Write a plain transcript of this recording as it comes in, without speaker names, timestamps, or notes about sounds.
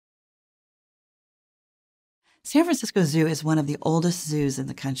San Francisco Zoo is one of the oldest zoos in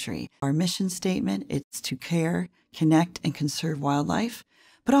the country. Our mission statement is to care, connect, and conserve wildlife,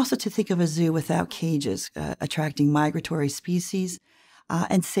 but also to think of a zoo without cages, attracting migratory species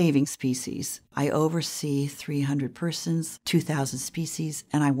and saving species. I oversee 300 persons, 2,000 species,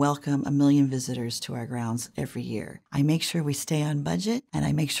 and I welcome 1 million visitors to our grounds every year. I make sure we stay on budget, and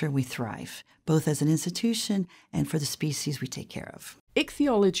I make sure we thrive, both as an institution and for the species we take care of.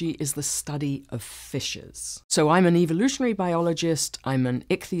 Ichthyology is the study of fishes. So I'm an evolutionary biologist, I'm an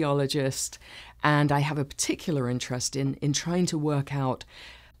ichthyologist, and I have a particular interest in trying to work out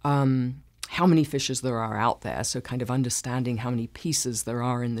how many fishes there are out there, so kind of understanding how many pieces there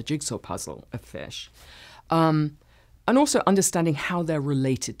are in the jigsaw puzzle of fish. And also understanding how they're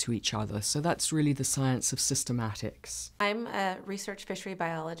related to each other. So that's really the science of systematics. I'm a research fishery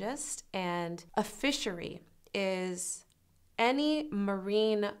biologist, and a fishery is any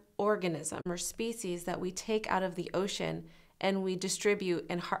marine organism or species that we take out of the ocean and we distribute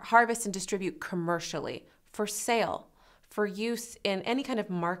and harvest and distribute commercially for sale, for use in any kind of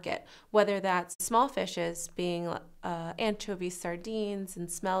market, whether that's small fishes being anchovies, sardines, and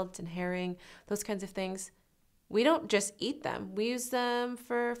smelt and herring, those kinds of things. We don't just eat them. We use them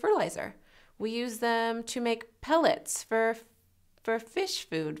for fertilizer. We use them to make pellets for fish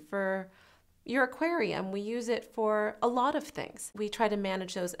food, for your aquarium. We use it for a lot of things. We try to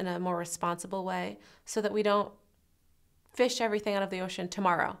manage those in a more responsible way so that we don't fish everything out of the ocean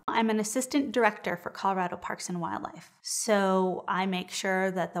tomorrow. I'm an assistant director for Colorado Parks and Wildlife. So I make sure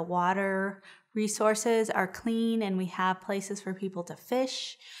that the water resources are clean and we have places for people to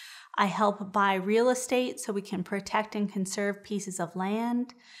fish. I help buy real estate so we can protect and conserve pieces of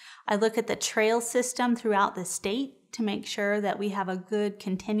land. I look at the trail system throughout the state to make sure that we have a good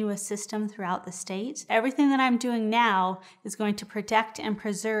continuous system throughout the state. Everything that I'm doing now is going to protect and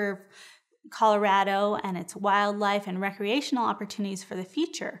preserve Colorado and its wildlife and recreational opportunities for the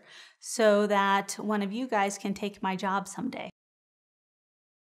future so that one of you guys can take my job someday.